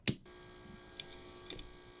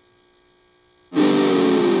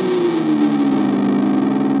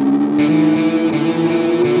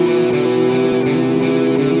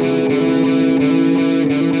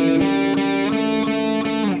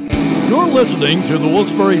listening to the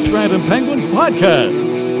Wilkes-Barre-Scranton Penguins podcast,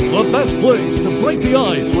 the best place to break the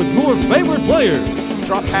ice with your favorite players.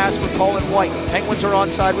 Drop pass for Colin White. Penguins are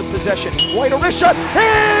onside with possession. White, a wrist shot.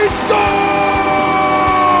 He scores!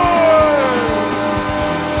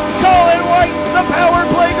 Colin White, the power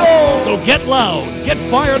play goal. So get loud, get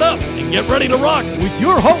fired up, and get ready to rock with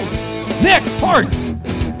your host, Nick Hart.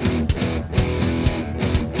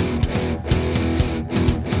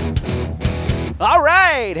 All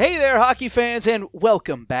right. Hey there, hockey fans, and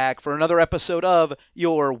welcome back for another episode of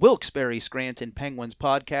your Wilkes-Barre-Scranton Penguins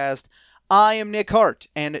podcast. I am Nick Hart,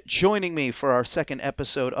 and joining me for our second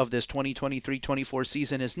episode of this 2023-24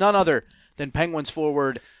 season is none other than Penguins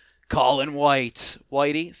forward Colin White.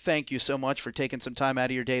 Whitey, thank you so much for taking some time out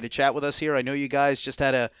of your day to chat with us here. I know you guys just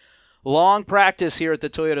had a long practice here at the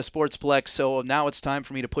Toyota Sportsplex, so now it's time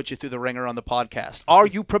for me to put you through the ringer on the podcast. Are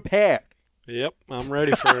you prepared? Yep, I'm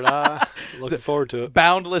ready for it. Looking forward to it.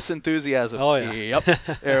 Boundless enthusiasm. Oh, yeah.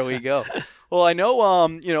 Yep, there we go. Well, I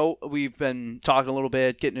know, we've been talking a little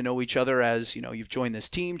bit, getting to know each other as, you've joined this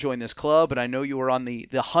team, joined this club, and I know you were on the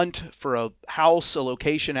hunt for a house, a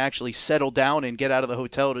location, actually settle down and get out of the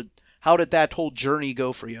hotel. How did that whole journey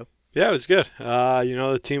go for you? Yeah, it was good.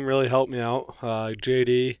 The team really helped me out.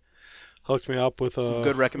 JD hooked me up with some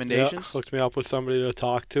good recommendations. Hooked me up with somebody to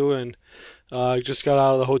talk to, and I just got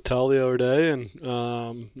out of the hotel the other day,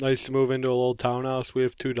 and nice to move into a little townhouse. We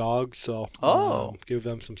have 2 dogs, so give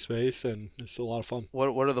them some space, and it's a lot of fun. What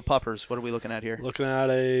are the puppers? What are we looking at here? Looking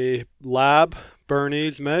at a Lab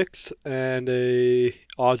Bernese mix and a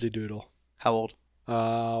Aussie Doodle. How old?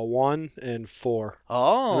 1 and 4.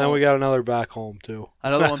 Oh. And then we got another back home, too.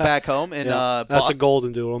 Another one back home? That's a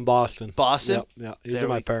golden doodle in Boston. Boston? Yep. He's at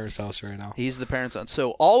my parents' house right now. He's the parents' son.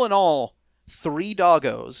 So all in all, 3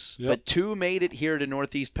 doggos, but 2 made it here to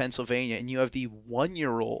Northeast Pennsylvania, and you have the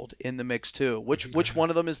 1-year-old in the mix, too. Which one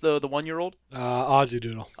of them is the 1-year-old? Aussie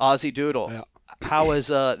Doodle. Aussie Doodle. Yeah. How has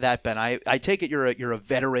that been? I take it you're a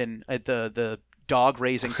veteran at the dog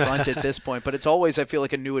raising front at this point, but it's always, I feel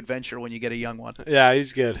like, a new adventure when you get a young one. Yeah,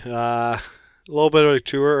 he's good. A little bit of a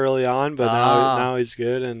chewer early on, but now he's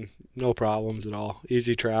good and no problems at all.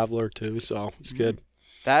 Easy traveler too, so it's good.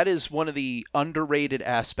 That is one of the underrated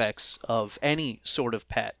aspects of any sort of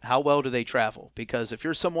pet. How well do they travel? Because if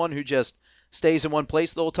you're someone who just stays in one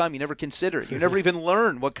place the whole time, you never consider it. You never even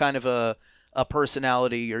learn what kind of a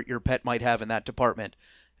personality your pet might have in that department.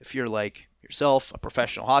 If you're like yourself, a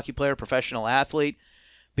professional hockey player, professional athlete,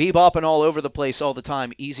 bebopping all over the place all the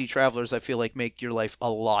time, easy travelers, I feel like, make your life a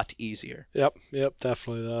lot easier. Yep,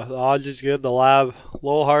 definitely. The Aussie's good. The Lab, a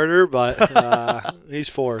little harder, but he's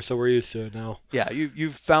 4, so we're used to it now. Yeah,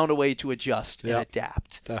 you've found a way to adjust and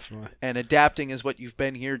adapt. Definitely. And adapting is what you've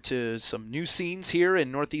been here to some new scenes here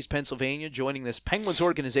in Northeast Pennsylvania, joining this Penguins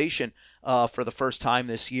organization for the first time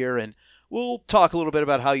this year. And we'll talk a little bit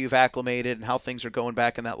about how you've acclimated and how things are going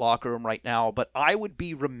back in that locker room right now. But I would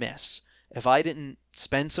be remiss if I didn't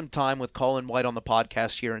spend some time with Colin White on the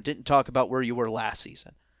podcast here and didn't talk about where you were last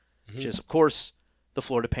season, which is, of course, the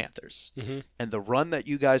Florida Panthers and the run that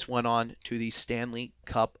you guys went on to the Stanley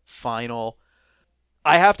Cup Final.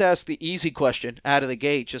 I have to ask the easy question out of the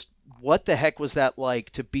gate. Just what the heck was that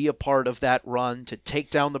like to be a part of that run, to take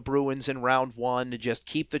down the Bruins in round 1, to just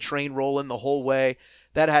keep the train rolling the whole way?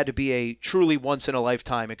 That had to be a truly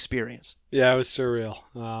once-in-a-lifetime experience. Yeah, it was surreal.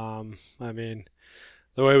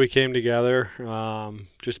 The way we came together,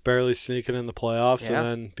 just barely sneaking in the playoffs and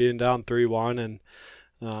then being down 3-1. And,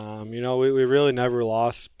 we really never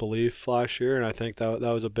lost belief last year, and I think that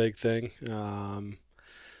was a big thing. The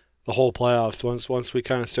whole playoffs, once we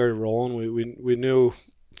kind of started rolling, we knew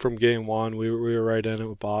from game 1 we were right in it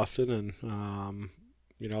with Boston, and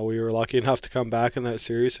we were lucky enough to come back in that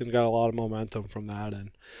series and got a lot of momentum from that,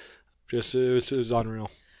 and just it was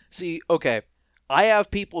unreal. See, okay, I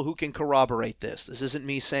have people who can corroborate this. This isn't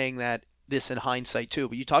me saying that this in hindsight too,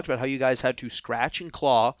 but you talked about how you guys had to scratch and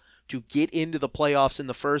claw to get into the playoffs in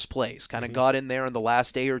the first place, kind of got in there in the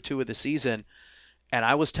last day or 2 of the season, and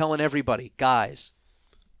I was telling everybody, guys,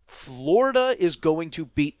 Florida is going to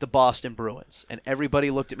beat the Boston Bruins. And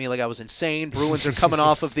everybody looked at me like I was insane. Bruins are coming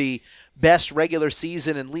off of the best regular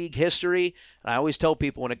season in league history. And I always tell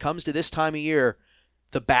people, when it comes to this time of year,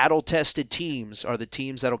 the battle-tested teams are the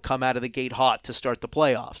teams that'll come out of the gate hot to start the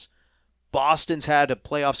playoffs. Boston's had a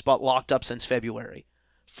playoff spot locked up since February.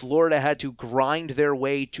 Florida had to grind their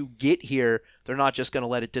way to get here. They're not just going to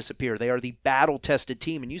let it disappear. They are the battle-tested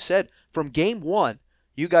team. And you said from game 1,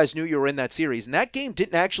 you guys knew you were in that series. And that game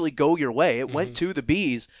didn't actually go your way. It went to the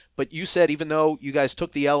Bees. But you said even though you guys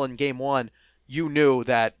took the L in game 1, you knew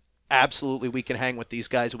that absolutely we can hang with these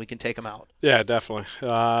guys and we can take them out. Yeah, definitely.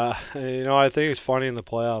 I think it's funny in the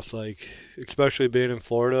playoffs, like especially being in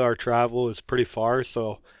Florida, our travel is pretty far.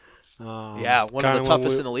 So one of the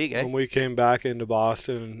toughest in the league. When we came back into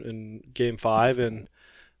Boston in Game 5 and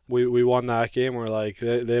we won that game, we're like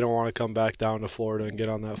they don't want to come back down to Florida and get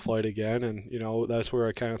on that flight again. And that's where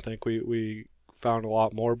I kind of think we found a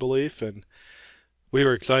lot more belief, and we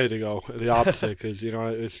were excited to go the opposite because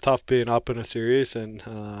it's tough being up in a series and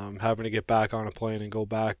having to get back on a plane and go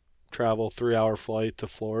back, travel 3-hour flight to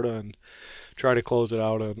Florida and try to close it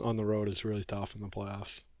out on the road is really tough in the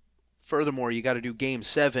playoffs. Furthermore, you got to do Game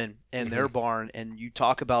 7 in their barn, and you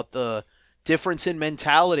talk about the difference in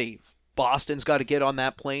mentality. Boston's got to get on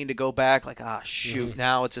that plane to go back like, shoot,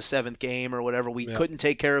 now it's a 7th game or whatever. We couldn't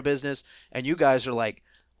take care of business, and you guys are like,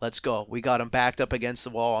 let's go. We got them backed up against the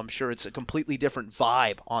wall. I'm sure it's a completely different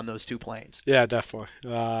vibe on those two planes. Yeah, definitely.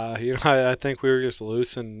 I think we were just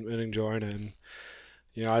loose and enjoying it.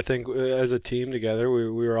 And, I think as a team together, we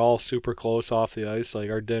were all super close off the ice. Like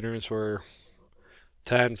our dinners were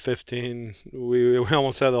 10, 15. We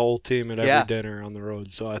almost had the whole team at every dinner on the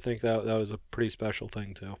road. So I think that was a pretty special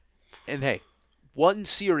thing too. And hey, one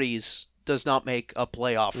series does not make a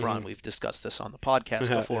playoff run. We've discussed this on the podcast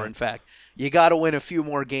before. In fact, you got to win a few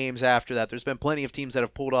more games after that. There's been plenty of teams that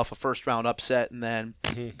have pulled off a first-round upset and then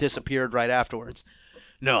disappeared right afterwards.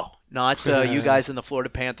 No, not you guys in the Florida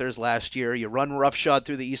Panthers last year. You run roughshod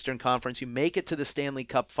through the Eastern Conference. You make it to the Stanley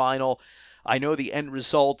Cup Final. I know the end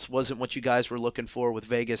result wasn't what you guys were looking for with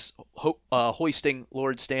Vegas hoisting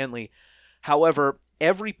Lord Stanley. However,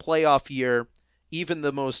 every playoff year, even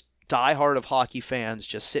the most diehard of hockey fans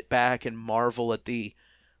just sit back and marvel at the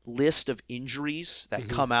list of injuries that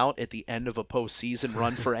come out at the end of a postseason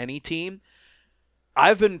run for any team.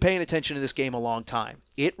 I've been paying attention to this game a long time.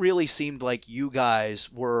 It really seemed like you guys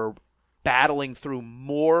were battling through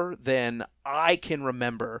more than I can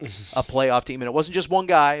remember a playoff team. And it wasn't just one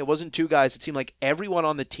guy. It wasn't two guys. It seemed like everyone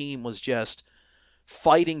on the team was just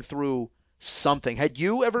fighting through something. Had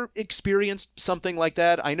you ever experienced something like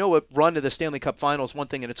that? I know a run to the Stanley Cup Final is one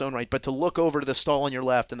thing in its own right, but to look over to the stall on your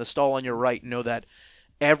left and the stall on your right and know that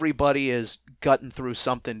everybody is gutting through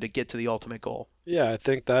something to get to the ultimate goal. Yeah, I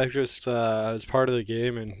think that just is part of the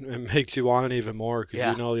game and makes you want it even more because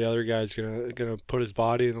you know the other guy's gonna put his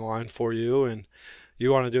body in the line for you and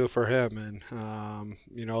you want to do it for him. And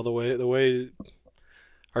the way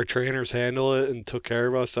our trainers handled it and took care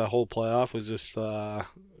of us that whole playoff was just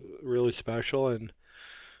really special, and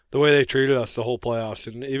the way they treated us the whole playoffs,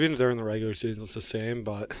 and even during the regular season it's the same,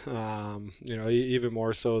 but even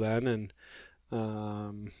more so then. And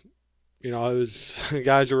it was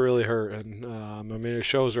guys were really hurt, and it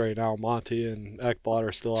shows right now. Monty and Ekblad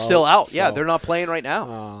are still out. So, yeah, they're not playing right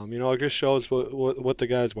now. It just shows what the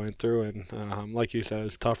guys went through, and like you said,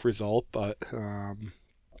 it's a tough result, but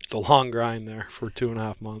it's a long grind there for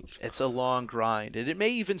 2.5 months. It's a long grind, and it may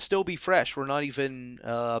even still be fresh. We're not even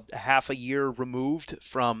half a year removed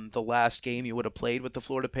from the last game you would have played with the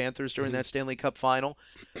Florida Panthers during that Stanley Cup Final.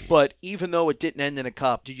 But even though it didn't end in a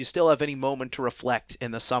cup, did you still have any moment to reflect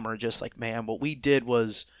in the summer, just like, man, what we did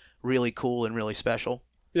was really cool and really special?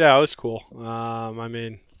 Yeah, it was cool.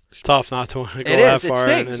 It's tough not to go it that is. far.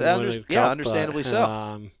 It stings. Understandably but,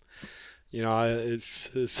 so.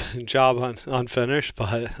 It's job unfinished,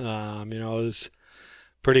 but it was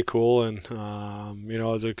pretty cool, and it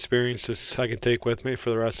was an experience I can take with me for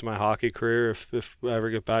the rest of my hockey career if I ever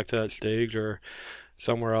get back to that stage or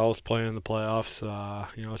somewhere else playing in the playoffs.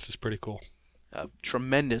 It's just pretty cool. A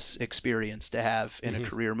tremendous experience to have in a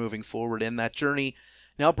career moving forward, and that journey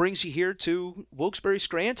now brings you here to Wilkes-Barre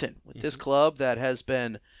Scranton with this club that has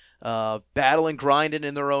been battling, grinding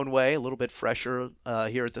in their own way, a little bit fresher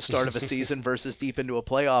here at the start of a season versus deep into a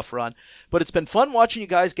playoff run. But it's been fun watching you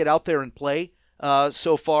guys get out there and play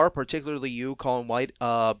so far, particularly you, Colin White.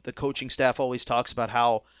 The coaching staff always talks about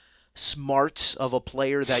how smart of a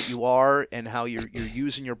player that you are and how you're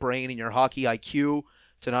using your brain and your hockey IQ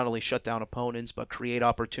to not only shut down opponents but create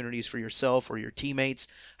opportunities for yourself or your teammates.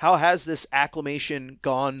 How has this acclimation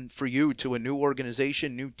gone for you to a new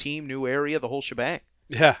organization, new team, new area, the whole shebang?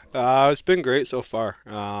 Yeah, it's been great so far.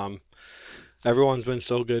 Everyone's been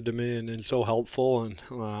so good to me and so helpful,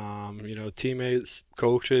 and teammates,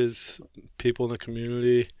 coaches, people in the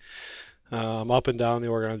community, up and down the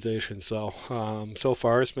organization. So so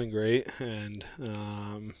far it's been great, and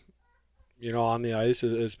on the ice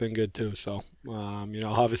it's been good too. So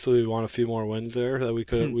obviously we want a few more wins there that we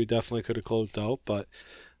definitely could have closed out, but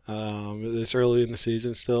it's early in the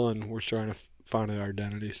season still, and we're trying to find our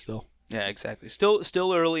identity still. Yeah, exactly.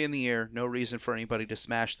 Still early in the year. No reason for anybody to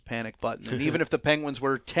smash the panic button. And even if the Penguins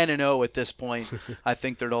were 10-0 at this point, I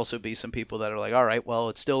think there'd also be some people that are like, all right, well,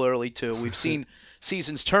 it's still early too. We've seen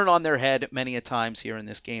seasons turn on their head many a times here in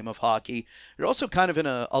this game of hockey. You're also kind of in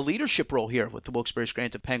a leadership role here with the Wilkes-Barre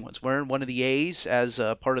Scranton Penguins. Wearing one of the A's as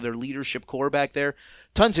part of their leadership core back there.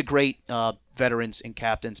 Tons of great veterans and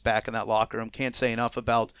captains back in that locker room. Can't say enough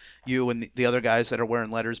about you and the other guys that are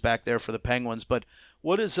wearing letters back there for the Penguins. But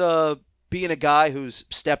what is being a guy who's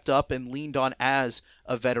stepped up and leaned on as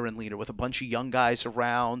a veteran leader with a bunch of young guys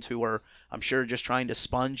around who are, I'm sure, just trying to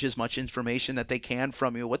sponge as much information that they can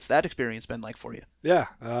from you? What's that experience been like for you? Yeah,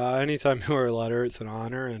 anytime you wear a letter, it's an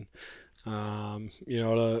honor, and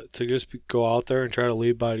to just go out there and try to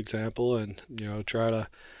lead by example, and try to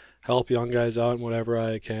help young guys out in whatever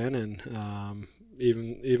I can, and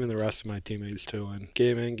even the rest of my teammates too. And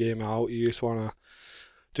game in, game out, you just want to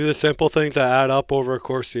do the simple things that add up over a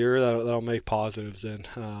course of the year that'll make positives. And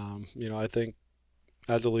I think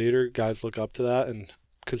as a leader, guys look up to that, and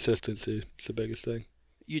consistency is the biggest thing.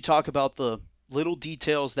 You talk about the little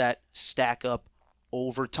details that stack up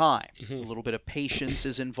over time. Mm-hmm. A little bit of patience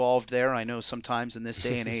is involved there. I know sometimes in this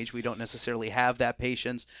day and age we don't necessarily have that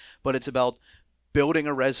patience, but it's about building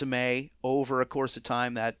a resume over a course of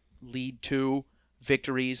time that lead to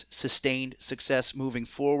victories, sustained success moving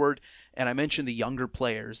forward. And I mentioned the younger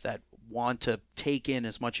players that want to take in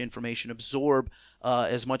as much information, absorb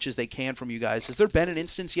as much as they can from you guys. Has there been an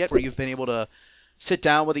instance yet where you've been able to sit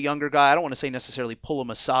down with a younger guy? I don't want to say necessarily pull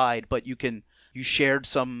him aside, but you shared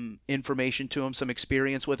some information to him, some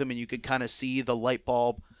experience with him, and you could kind of see the light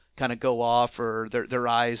bulb kind of go off, or their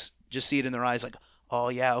eyes, just see it in their eyes like, oh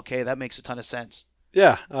yeah, okay, that makes a ton of sense.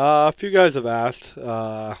 Yeah, a few guys have asked,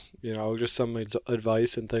 just some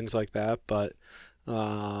advice and things like that. But,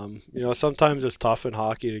 sometimes it's tough in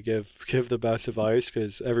hockey to give the best advice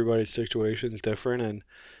because everybody's situation is different, and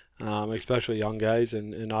especially young guys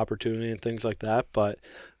and opportunity and things like that. But,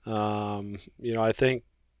 I think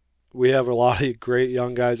we have a lot of great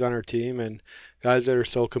young guys on our team and guys that are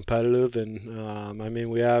so competitive. And,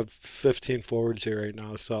 we have 15 forwards here right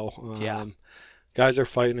now. So, yeah. Guys are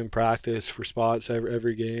fighting in practice for spots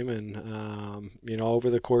every game, and over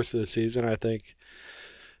the course of the season, I think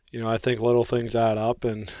little things add up,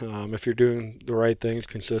 and if you're doing the right things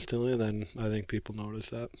consistently, then I think people notice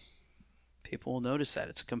that. People will notice that.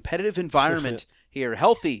 It's a competitive environment here,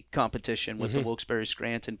 healthy competition with the Wilkes-Barre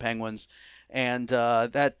Scranton Penguins. And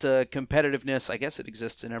that competitiveness, I guess it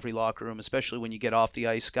exists in every locker room, especially when you get off the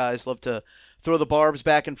ice. Guys love to throw the barbs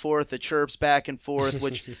back and forth, the chirps back and forth,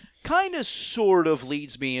 which kind of sort of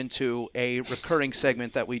leads me into a recurring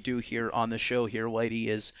segment that we do here on the show here, Whitey,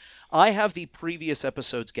 is I have the previous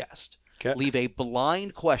episode's guest leave a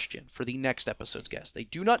blind question for the next episode's guest. They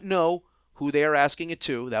do not know who they are asking it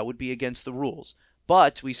to. That would be against the rules.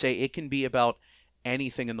 But we say it can be about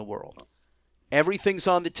anything in the world. Everything's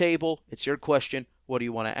on the table. It's your question. What do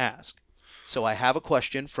you want to ask? So I have a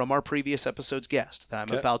question from our previous episode's guest that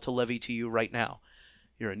I'm about to levy to you right now.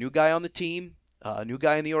 You're a new guy on the team, a new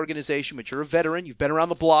guy in the organization, but you're a veteran. You've been around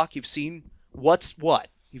the block. You've seen what's what.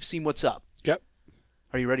 You've seen what's up. Yep.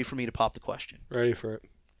 Are you ready for me to pop the question? Ready for it.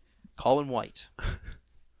 Colin White.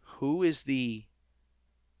 Who is the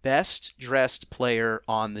best dressed player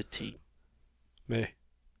on the team? Me.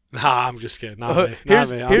 Nah, I'm just kidding. Not me.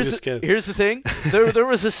 I'm just kidding. Here's the thing. There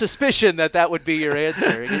was a suspicion that would be your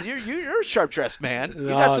answer. You're a sharp dressed man. You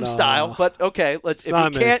got some style. No. But okay,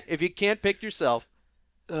 if you can't pick yourself.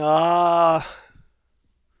 I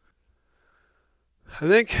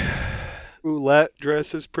think Roulette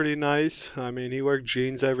dress is pretty nice. I mean, he wears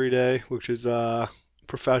jeans every day, which is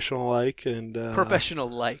professional-like. And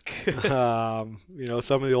professional-like. Some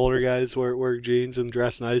of the older guys wear jeans and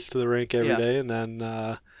dress nice to the rink every day. And then,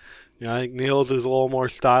 I think Niels is a little more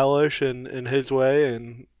stylish in his way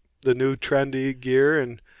and the new trendy gear.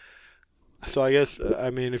 And so I guess,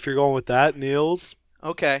 if you're going with that, Niels.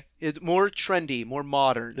 Okay. It's more trendy, more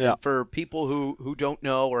modern. Yeah. And for people who don't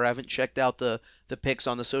know or haven't checked out the pics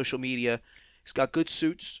on the social media, he's got good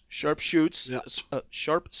suits, sharp suits,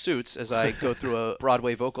 as I go through a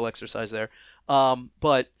Broadway vocal exercise there.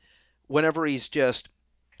 But whenever he's just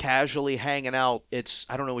casually hanging out, it's,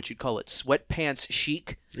 I don't know what you'd call it, sweatpants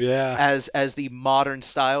chic. Yeah. As the modern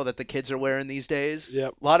style that the kids are wearing these days.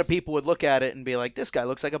 Yep. A lot of people would look at it and be like, this guy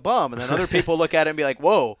looks like a bum. And then other people look at it and be like,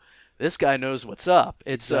 whoa, this guy knows what's up.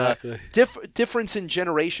 It's exactly. Difference in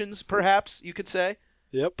generations, perhaps you could say.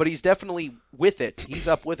 Yep. But he's definitely with it. He's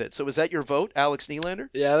up with it. So is that your vote, Alex Nylander?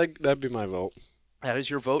 Yeah, I think that'd be my vote. That is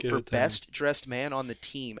your vote for best dressed man on the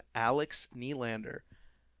team, Alex Nylander.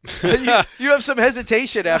 You have some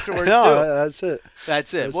hesitation afterwards, no, too. That's it.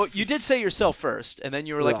 That's it. Well, you did say yourself first, and then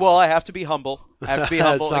you were like, well, I have to be humble. I have to be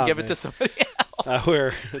humble and give it to somebody else. I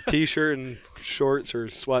wear a T-shirt and shorts or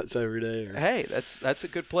sweats every day. Hey, that's a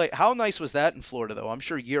good play. How nice was that in Florida, though? I'm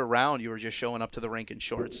sure year-round you were just showing up to the rink in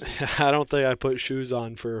shorts. I don't think I put shoes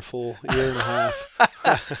on for a full year and a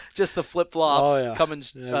half. Just the flip-flops coming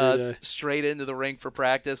straight into the rink for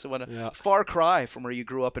practice. Far cry from where you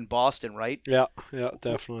grew up in Boston, right? Yeah,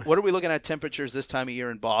 definitely. What are we looking at temperatures this time of year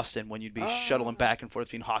in Boston when you'd be shuttling back and forth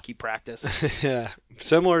between hockey practice? Yeah,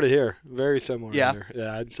 similar to here. Very similar to here.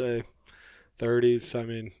 Yeah, I'd say 30s. I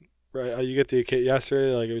mean, right? You get the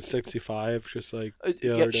yesterday, like it was 65, just like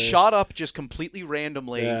the other day. Shot up just completely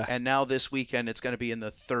randomly, and now this weekend it's going to be in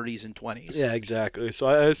the 30s and 20s. Yeah, exactly.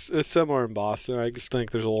 So it's similar in Boston. I just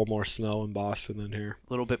think there's a little more snow in Boston than here.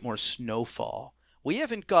 A little bit more snowfall. We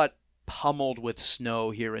haven't got pummeled with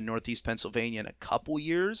snow here in Northeast Pennsylvania in a couple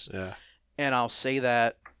years. Yeah. And I'll say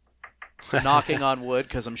that knocking on wood,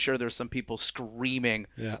 because I'm sure there's some people screaming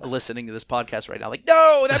listening to this podcast right now. Like,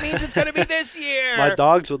 no, that means it's going to be this year. My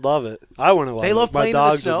dogs would love it. I wouldn't love it. They love playing My in the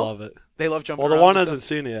dogs snow. would love it. They love jumping around. Well, the one hasn't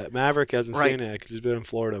seen it yet. Maverick hasn't Right. seen it because he's been in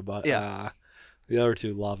Florida, but the other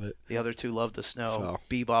two love it. The other two love the snow,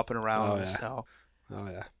 bebopping around in the snow. Oh,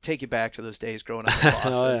 yeah. Take you back to those days growing up in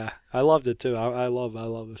Boston. Oh, yeah. I loved it, too. I love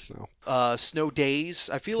the snow. Snow days.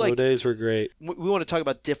 I feel Snow days were great. We want to talk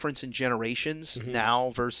about difference in generations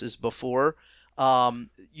now versus before.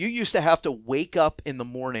 You used to have to wake up in the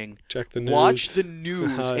morning, check the news, watch the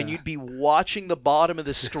news, and you'd be watching the bottom of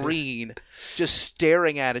the screen, just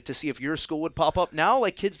staring at it to see if your school would pop up. Now,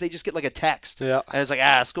 like kids, they just get like a text, and it's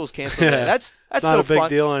like, school's canceled today. That's not no a big fun.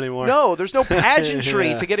 deal anymore. No, there's no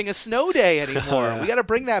pageantry to getting a snow day anymore. We got to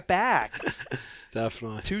bring that back.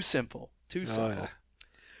 Definitely. Too simple. Yeah.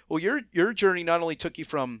 Well, your journey not only took you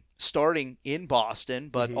from starting in Boston,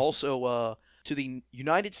 but also to the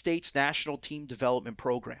United States National Team Development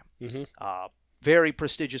Program. Very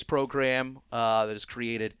prestigious program that has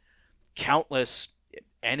created countless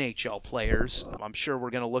NHL players. I'm sure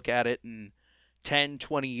we're going to look at it in 10,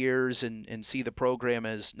 20 years and see the program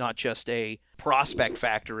as not just a prospect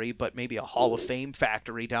factory, but maybe a Hall of Fame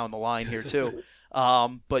factory down the line here too.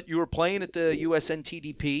 But you were playing at the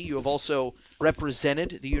USNTDP. You have also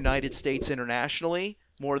represented the United States internationally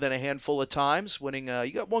more than a handful of times, winning.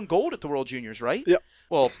 You got 1 gold at the World Juniors, right? Yep.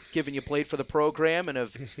 Well, given you played for the program and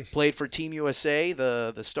have played for Team USA,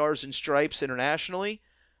 the Stars and Stripes internationally,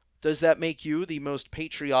 does that make you the most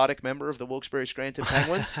patriotic member of the Wilkes-Barre Scranton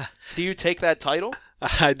Penguins? Do you take that title?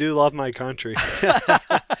 I do love my country.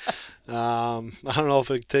 I don't know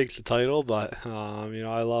if it takes the title, but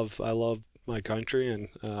I love my country, and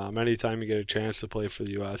anytime you get a chance to play for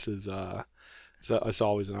the U.S. it's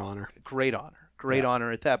always an honor. Great honor. Great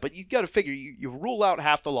honor at that. But you got to figure, you rule out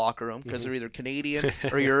half the locker room because they're either Canadian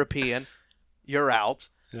or European. You're out.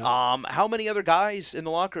 Yeah. How many other guys in the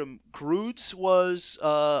locker room? Groots was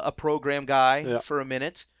a program guy for a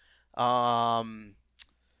minute. I'm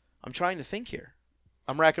trying to think here.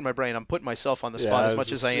 I'm racking my brain. I'm putting myself on the spot as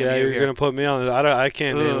much as I am you here. You're going to put me on. I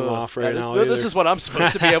can't name them off right now. This is what I'm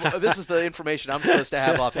supposed to be able. This is the information I'm supposed to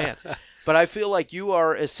have offhand. But I feel like you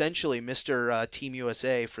are essentially Mr. Team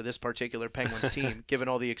USA for this particular Penguins team, given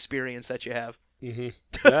all the experience that you have. Yeah.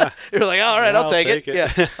 You're like, all right, I'll take it.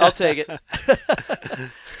 Yeah, I'll take it.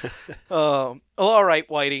 All right,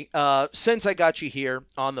 Whitey. Since I got you here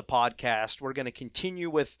on the podcast, we're going to continue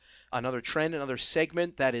with another trend, another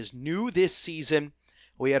segment that is new this season.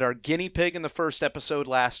 We had our guinea pig in the first episode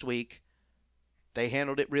last week. They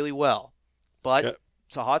handled it really well. But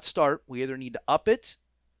it's a hot start. We either need to up it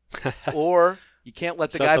or you can't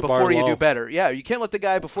let the guy before you do better. Yeah, you can't let the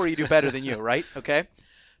guy before you do better than you, right? Okay?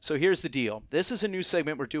 So here's the deal. This is a new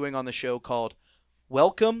segment we're doing on the show called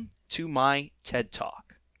Welcome to My TED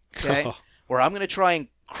Talk. Okay? Where I'm going to try and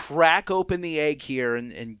crack open the egg here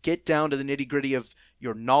and get down to the nitty-gritty of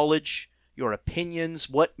your knowledge, your opinions,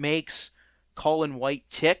 what makes Colin White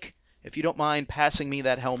tick. If you don't mind passing me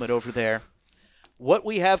that helmet over there. What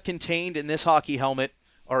we have contained in this hockey helmet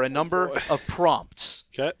are a number of prompts.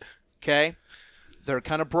 Okay? They're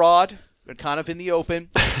kind of broad. They're kind of in the open.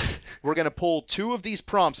 We're going to pull 2 of these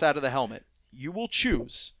prompts out of the helmet. You will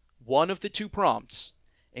choose one of the 2 prompts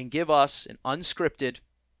and give us an unscripted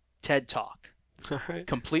TED Talk. All right.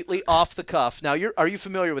 Completely off the cuff. Now, are you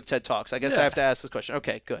familiar with TED Talks? I guess I have to ask this question.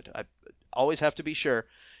 Okay, good. I always have to be sure.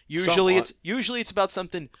 Usually it's about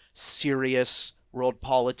something serious, world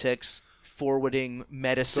politics, forwarding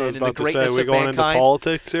medicine, and the greatness of going mankind. Into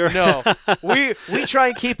politics here? No, we try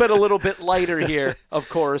and keep it a little bit lighter here, of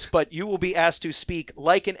course. But you will be asked to speak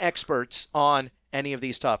like an expert on any of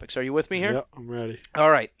these topics. Are you with me here? Yep, I'm ready.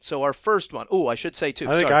 All right. So our first one. Oh, I should say too.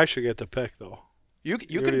 I think I should get the pick though. You can.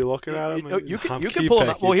 Really looking at them? You can pull them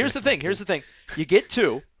up. Well, here's the thing. You get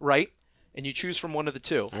 2, right? And you choose from one of the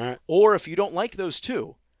 2. All right. Or if you don't like those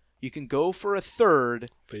 2, you can go for a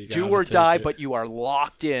third, do or die, but you are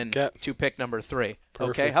locked in to pick number 3.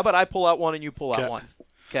 Perfect. Okay? How about I pull out one and you pull out one?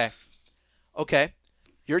 Okay.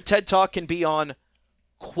 Your TED Talk can be on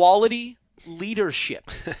quality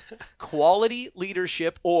leadership. Quality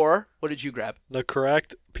leadership, or what did you grab? The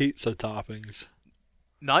correct pizza toppings.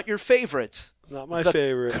 Not your favorite. Not my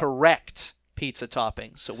favorite. Correct pizza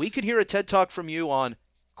toppings. So we could hear a TED Talk from you on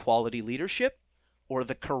quality leadership or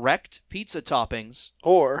the correct pizza toppings.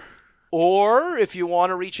 Or if you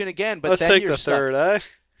want to reach in again, but let's then take you're the stuck. third, eh?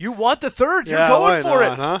 You want the third? Yeah, you're going for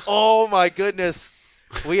not, it. Huh? Oh my goodness.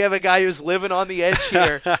 We have a guy who's living on the edge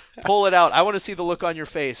here. Pull it out. I want to see the look on your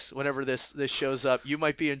face whenever this shows up. You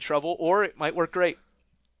might be in trouble, or it might work great.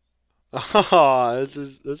 Oh, this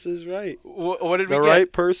is right. What did we get? The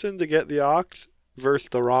right person to get the ox versus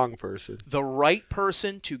the wrong person. The right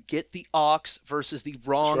person to get the ox versus the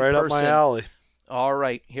wrong it's right person. Up my alley. All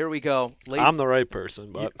right, here we go. I'm the right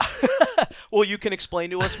person, but well, you can explain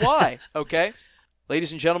to us why. Okay,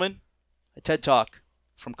 ladies and gentlemen, a TED Talk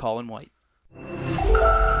from Colin White.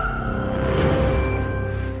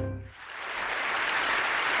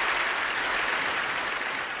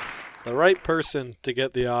 The right person to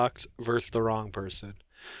get the ox versus the wrong person.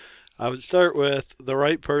 I would start with the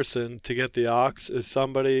right person to get the ox is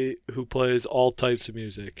somebody who plays all types of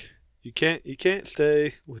music. You can't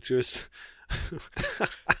stay with just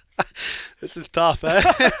This is tough, eh?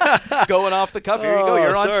 Going off the cuff. Here you go.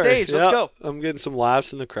 You're on stage. Let's go. I'm getting some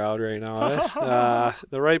laughs in the crowd right now, eh?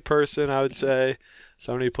 The right person, I would say,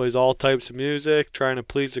 somebody who plays all types of music, trying to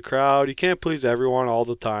please the crowd. You can't please everyone all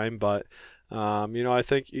the time, but I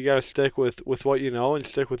think you got to stick with what you know and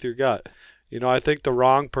stick with your gut. I think the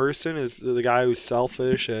wrong person is the guy who's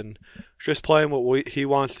selfish and just playing what he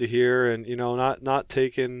wants to hear, and not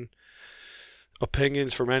taking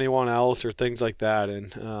opinions from anyone else or things like that.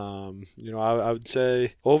 And I would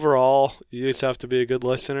say overall, you just have to be a good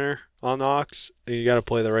listener on the Ox, and you got to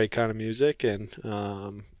play the right kind of music. And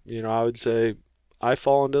I would say I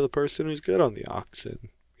fall into the person who's good on the Ox, and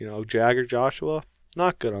Jagger Joshua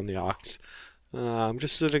not good on the Ox.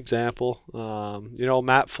 Just an example.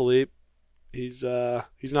 Matt Philippe. He's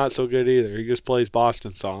not so good either. He just plays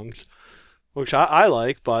Boston songs, which I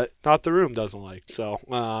like, but not the room doesn't like. So,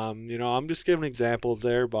 I'm just giving examples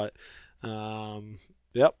there, but,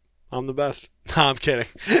 yep, I'm the best. No, I'm kidding.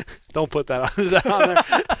 Don't put that on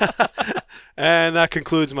there. And that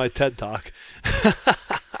concludes my TED Talk.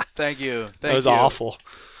 Thank you. That was awful.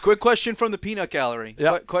 Quick question from the Peanut Gallery.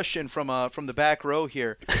 Yep. Question from the back row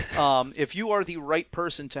here. If you are the right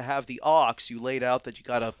person to have the Ox, you laid out that you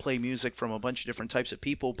got to play music from a bunch of different types of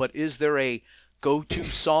people, but is there a go-to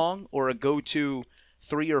song or a go-to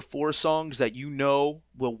 3 or 4 songs that will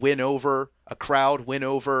win over a crowd, win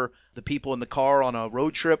over the people in the car on a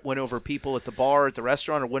road trip, win over people at the bar, at the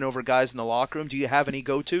restaurant, or win over guys in the locker room? Do you have any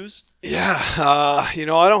go-tos? Yeah, I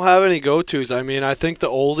don't have any go-tos. I mean, I think the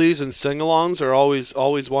oldies and sing-alongs are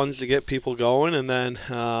always ones to get people going, and then,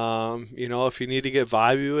 if you need to get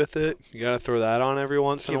vibey with it, you got to throw that on every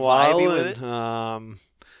once in a while. Vibey with it?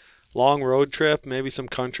 Long road trip, maybe some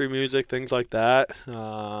country music, things like that.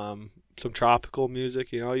 Some tropical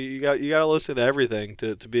music. You got to listen to everything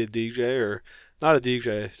to be a DJ, or not a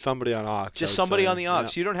DJ, somebody on Ox. Just somebody on the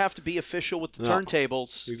Ox. Yeah. You don't have to be official with the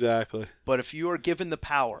turntables. Exactly. But if you are given the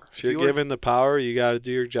power. If you're given the power, you got to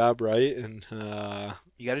do your job right, and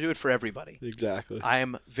you got to do it for everybody. Exactly. I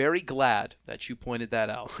am very glad that you pointed that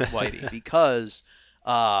out, Whitey, because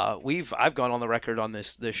I've gone on the record on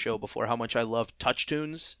this show before how much I love touch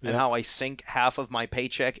tunes and how I sink half of my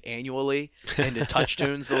paycheck annually into touch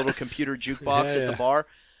tunes, the little computer jukebox at the bar.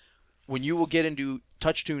 When you will get into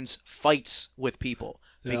touch tunes fights with people,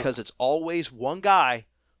 because it's always one guy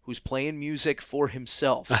who's playing music for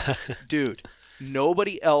himself. Dude,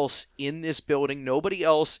 nobody else in this building, nobody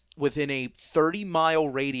else within a 30-mile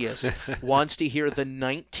radius wants to hear the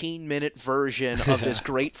 19-minute version of this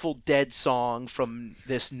Grateful Dead song from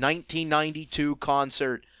this 1992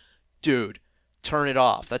 concert. Dude, turn it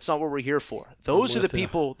off. That's not what we're here for. Those are the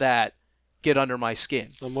people that get under my skin.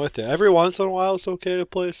 I'm with you. Every once in a while, it's okay to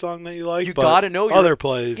play a song that you like. You got to know other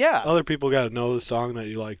people got to know the song that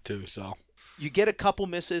you like too. So you get a couple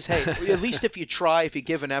misses. Hey, at least if you try, if you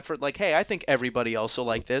give an effort, like, hey, I think everybody else will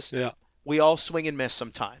like this. Yeah. We all swing and miss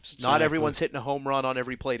sometimes. Exactly. Not everyone's hitting a home run on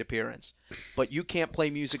every plate appearance. But you can't play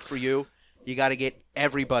music for you. You got to get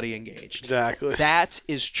everybody engaged. Exactly. That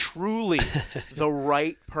is truly the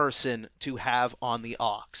right person to have on the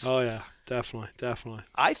aux. Oh yeah, definitely.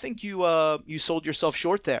 I think you sold yourself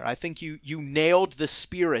short there. I think you nailed the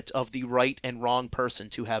spirit of the right and wrong person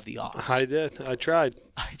to have the aux. I did. I tried.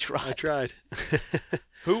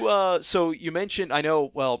 So you mentioned, I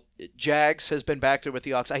know, well, Jags has been back there with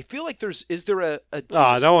the aux. I feel like is there a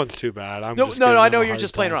that one's too bad. No, I know you're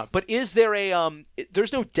just playing around. But is there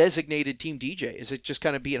there's no designated team DJ. Is it just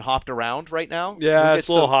kind of being hopped around right now? Yeah, it's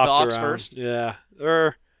a little hopped around. First? Yeah.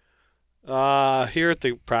 Or here at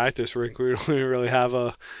the practice rink, we don't really have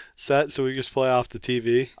a set, so we just play off the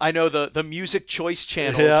TV. I know the music choice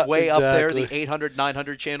channel is way up there, the 800,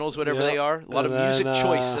 900 channels, whatever they are. A lot of music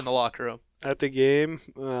choice in the locker room. At the game,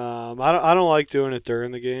 I don't like doing it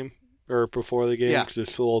during the game or before the game because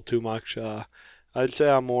it's a little too much. I'd say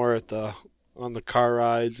I'm more on the car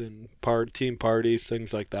rides and team parties,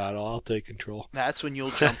 things like that. I'll take control. That's when you'll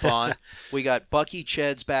jump on. We got Bucky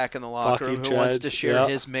Ched's back in the locker room who wants to share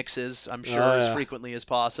his mixes, I'm sure, as frequently as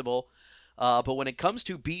possible. But when it comes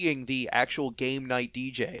to being the actual game night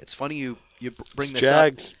DJ, it's funny you bring this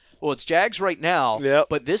Jags. up. Well, it's Jags right now,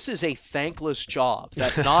 but this is a thankless job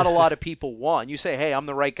that not a lot of people want. You say, hey, I'm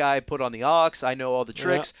the right guy, put on the aux, I know all the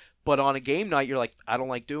tricks, but on a game night, you're like, I don't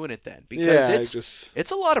like doing it then. Because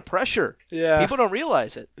it's a lot of pressure. Yeah. People don't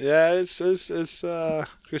realize it. Yeah, it's just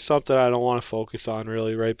something I don't want to focus on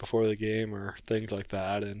really right before the game or things like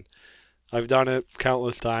that. And I've done it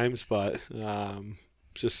countless times, but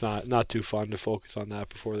it's just not too fun to focus on that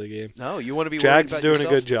before the game. No, you want to be Jags worried about doing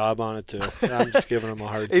yourself? A good job on it too. I'm just giving him a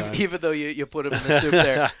hard time. Even though you put him in the soup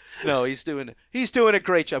there. No, he's doing a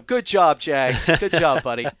great job. Good job, Jags. Good job,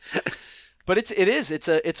 buddy. But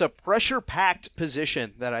it's a pressure-packed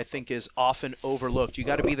position that I think is often overlooked. You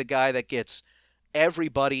got to be the guy that gets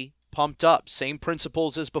everybody pumped up. Same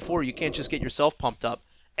principles as before. You can't just get yourself pumped up.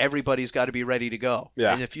 Everybody's got to be ready to go.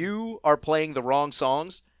 Yeah. And if you are playing the wrong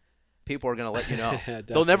songs, people are going to let you know.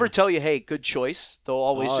 They'll never tell you, hey, good choice. They'll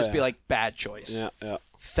always be like, bad choice. Yeah.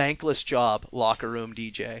 Thankless job, locker room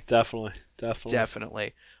DJ.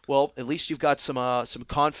 Definitely. Well, at least you've got some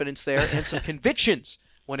confidence there and some convictions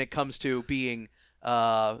when it comes to being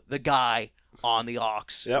the guy on the aux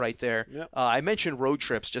right there. Yep. I mentioned road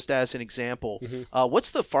trips just as an example. Mm-hmm.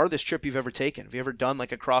 What's the farthest trip you've ever taken? Have you ever done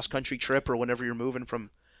like a cross-country trip or whenever you're moving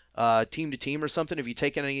from team to team or something? Have you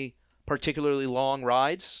taken any particularly long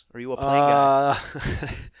rides? Or are you a plane guy?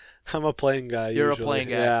 I'm a plane guy. You're usually. A plane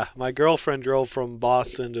guy. Yeah. My girlfriend drove from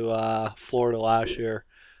Boston to Florida last year.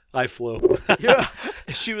 I flew. Yeah.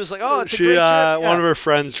 She was like, "Oh, it's a great trip." One of her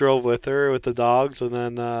friends drove with her with the dogs, and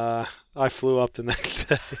then I flew up the next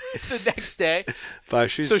day. The next day.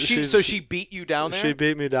 But she beat you down there? She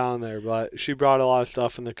beat me down there, but she brought a lot of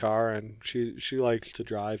stuff in the car, and she likes to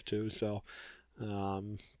drive too. So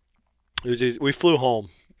it was easy. We flew home.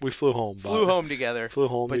 Flew home together.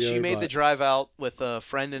 But she made the drive out with a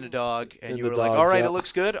friend and a dog, and you were like, dogs, "All right, it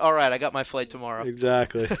looks good. All right, I got my flight tomorrow."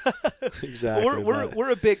 Exactly. We're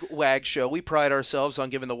a big WAG show. We pride ourselves on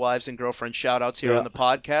giving the wives and girlfriends shout-outs here on the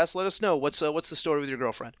podcast. Let us know what's the story with your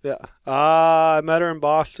girlfriend. Yeah. I met her in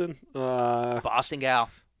Boston. Boston gal.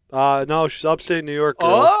 No, she's upstate New York girl.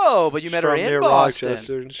 Oh, but you met her in Boston.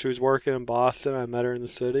 Rochester. She was working in Boston. I met her in the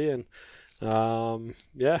city, and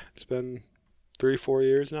it's been 3-4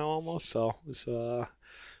 years now almost, so it's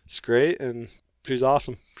great, and she's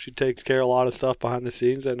awesome. She takes care of a lot of stuff behind the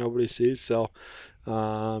scenes that nobody sees, so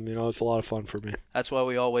it's a lot of fun for me. That's why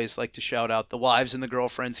we always like to shout out the wives and the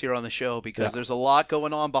girlfriends here on the show, because there's a lot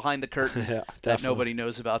going on behind the curtain that nobody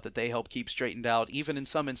knows about, that they help keep straightened out, even in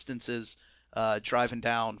some instances driving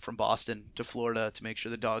down from Boston to Florida to make sure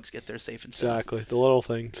the dogs get there safe and sound. Exactly, the little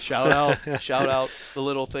things. Shout out the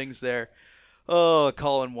little things there. Oh,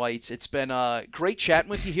 Colin White, it's been great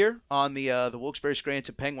chatting with you here on the Wilkes-Barre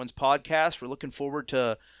Scranton Penguins podcast. We're looking forward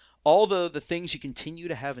to all the things you continue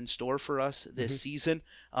to have in store for us this season.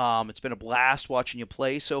 It's been a blast watching you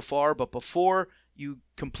play so far, but before you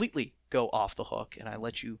completely go off the hook and I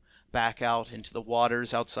let you back out into the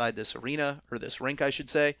waters outside this arena, or this rink, I should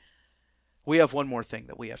say, we have one more thing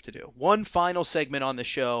that we have to do. One final segment on the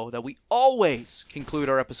show that we always conclude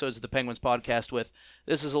our episodes of the Penguins podcast with.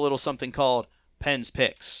 This is a little something called Pens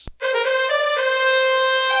Picks.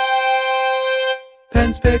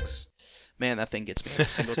 Pens Picks. Man, that thing gets me every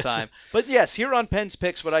single time. But yes, here on Pens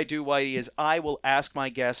Picks, what I do, Whitey, is I will ask my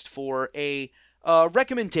guest for a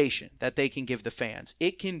recommendation that they can give the fans.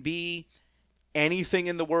 It can be anything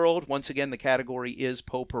in the world. Once again, the category is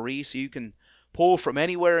potpourri, so you can pull from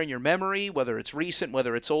anywhere in your memory, whether it's recent,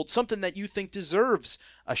 whether it's old, something that you think deserves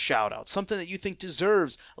a shout out, something that you think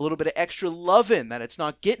deserves a little bit of extra loving that it's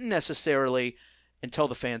not getting necessarily, and tell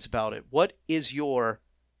the fans about it. What is your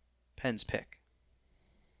Pens pick?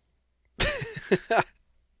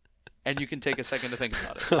 And you can take a second to think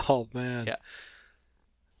about it. Oh, man. Yeah.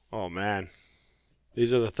 Oh, man.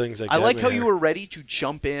 These are the things that I like how here. you were ready to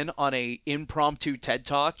jump in on a impromptu TED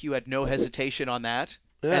Talk. You had no hesitation on that.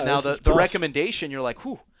 Yeah, and now the recommendation, you're like,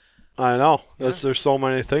 whew. I know. Yeah. There's so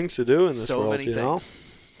many things to do in this world, many you things.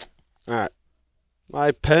 know? All right.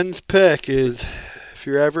 My Pens pick is if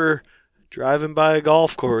you're ever driving by a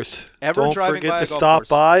golf course, don't forget to stop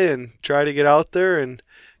by and try to get out there and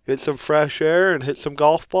get some fresh air and hit some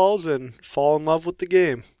golf balls and fall in love with the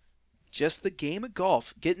game. Just the game of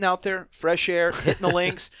golf. Getting out there, fresh air, hitting the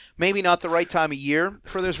links. Maybe not the right time of year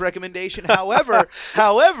for this recommendation. However,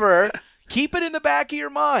 keep it in the back of your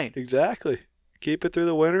mind. Exactly. Keep it through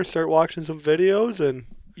the winter. Start watching some videos, and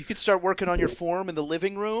you could start working on your form in the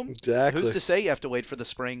living room. Exactly. Who's to say you have to wait for the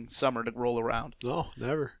spring, summer to roll around? No,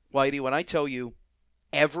 never. Whitey, when I tell you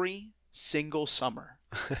every single summer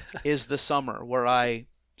is the summer where I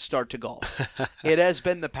start to golf. It has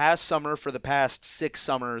been the past summer for the past 6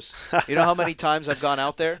 summers. You know how many times I've gone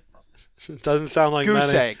out there? It doesn't sound like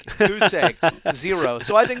Goose many. egg, 0.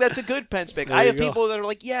 So I think that's a good Pens pick. I have people that are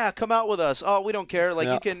like, yeah, come out with us. Oh, we don't care. Like,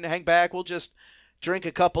 you can hang back. We'll just drink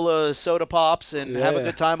a couple of soda pops and have a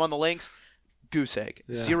good time on the links. Goose egg.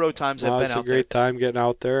 0 times I've been out there. It's a great time getting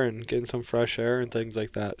out there and getting some fresh air and things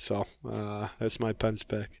like that. So that's my Pens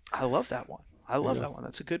pick. I love that one. That one.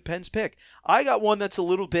 That's a good Pens pick. I got one that's a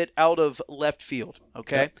little bit out of left field,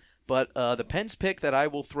 okay? Yep. But the Pens pick that I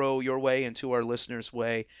will throw your way and to our listeners'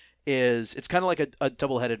 way is, it's kind of like a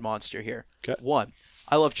double-headed monster here. Okay. One,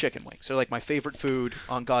 I love chicken wings. They're like my favorite food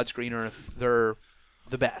on God's green earth. They're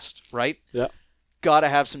the best, right? Yeah. Got to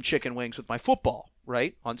have some chicken wings with my football,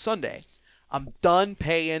 right, on Sunday. I'm done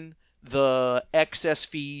paying the excess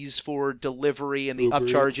fees for delivery and the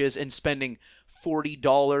upcharges and spending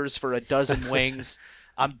 $40 for a dozen wings.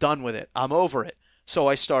 I'm done with it. I'm over it. So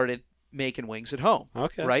I started making wings at home.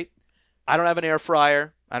 Okay. Right? I don't have an air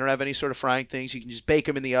fryer. I don't have any sort of frying things. You can just bake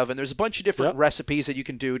them in the oven. There's a bunch of different recipes that you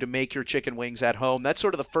can do to make your chicken wings at home. That's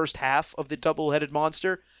sort of the first half of the double-headed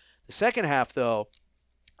monster. The second half, though,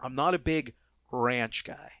 I'm not a big ranch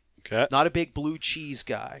guy. Okay. Not a big blue cheese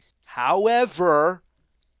guy. However,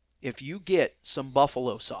 if you get some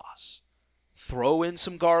buffalo sauce, throw in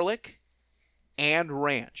some garlic and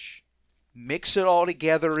ranch, mix it all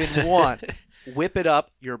together in one, whip it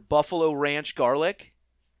up, your buffalo ranch garlic,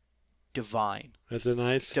 divine. Is it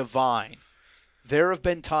nice? Divine. There have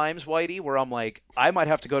been times, Whitey, where I'm like, I might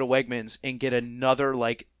have to go to Wegmans and get another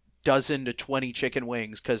like dozen to 20 chicken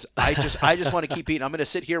wings because I just want to keep eating. I'm going to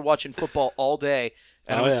sit here watching football all day,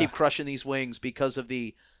 and I'm going to keep crushing these wings because of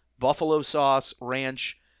the buffalo sauce,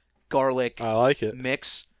 ranch, garlic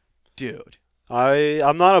mix. Dude.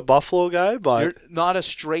 I'm not a buffalo guy, but you're not a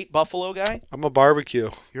straight buffalo guy? I'm a barbecue.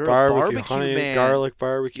 You're a barbecue honey, man. Garlic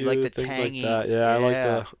barbecue, you like the things tangy, like that. Yeah, I like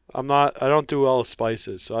I don't do well with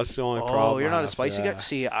spices, so that's the only problem. Oh, you're not a spicy guy?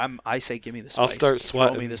 See, I say give me the spice. I'll start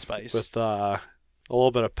sweating. Throw me the spice. With a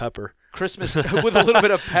little bit of pepper. Christmas with a little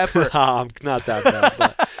bit of pepper. I'm not that bad,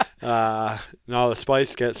 but no, the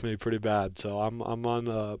spice gets me pretty bad. So I'm on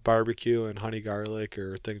the barbecue and honey garlic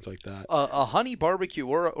or things like that. A honey barbecue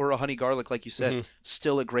or a honey garlic, like you said,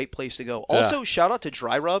 still a great place to go. Also, shout out to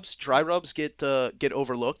dry rubs. Dry rubs get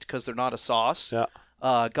overlooked because they're not a sauce. Yeah.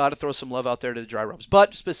 Got to throw some love out there to the dry rubs.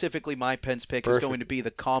 But specifically, my Pens pick is going to be the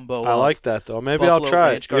combo. I like that though. Maybe I'll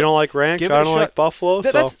try it. You don't like ranch? I don't like buffalo.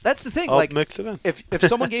 That's the thing. I'll like mix it in. If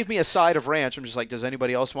someone gave me a side of ranch, I'm just like, does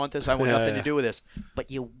anybody else want this? I want nothing to do with this. But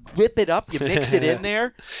you whip it up, you mix it in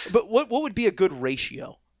there. But what would be a good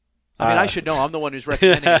ratio? I mean, I should know. I'm the one who's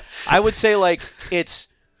recommending it. I would say like it's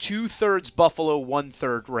 2/3 buffalo,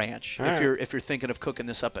 1/3 ranch. If you're thinking of cooking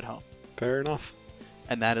this up at home. Fair enough.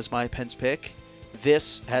 And that is my Pens pick.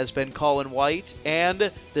 This has been Colin White,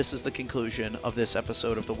 and this is the conclusion of this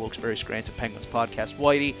episode of the Wilkes-Barre Scranton Penguins podcast.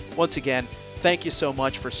 Whitey, once again, thank you so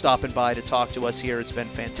much for stopping by to talk to us here. It's been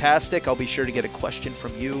fantastic. I'll be sure to get a question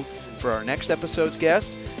from you for our next episode's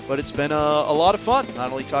guest, but it's been a lot of fun,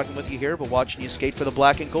 not only talking with you here, but watching you skate for the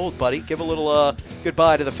black and gold, buddy. Give a little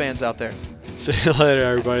goodbye to the fans out there. See you later,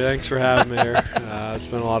 everybody. Thanks for having me here. It's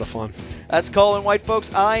been a lot of fun. That's Colin White,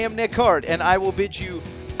 folks. I am Nick Hart, and I will bid you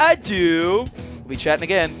adieu. We'll be chatting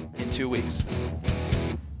again in 2 weeks.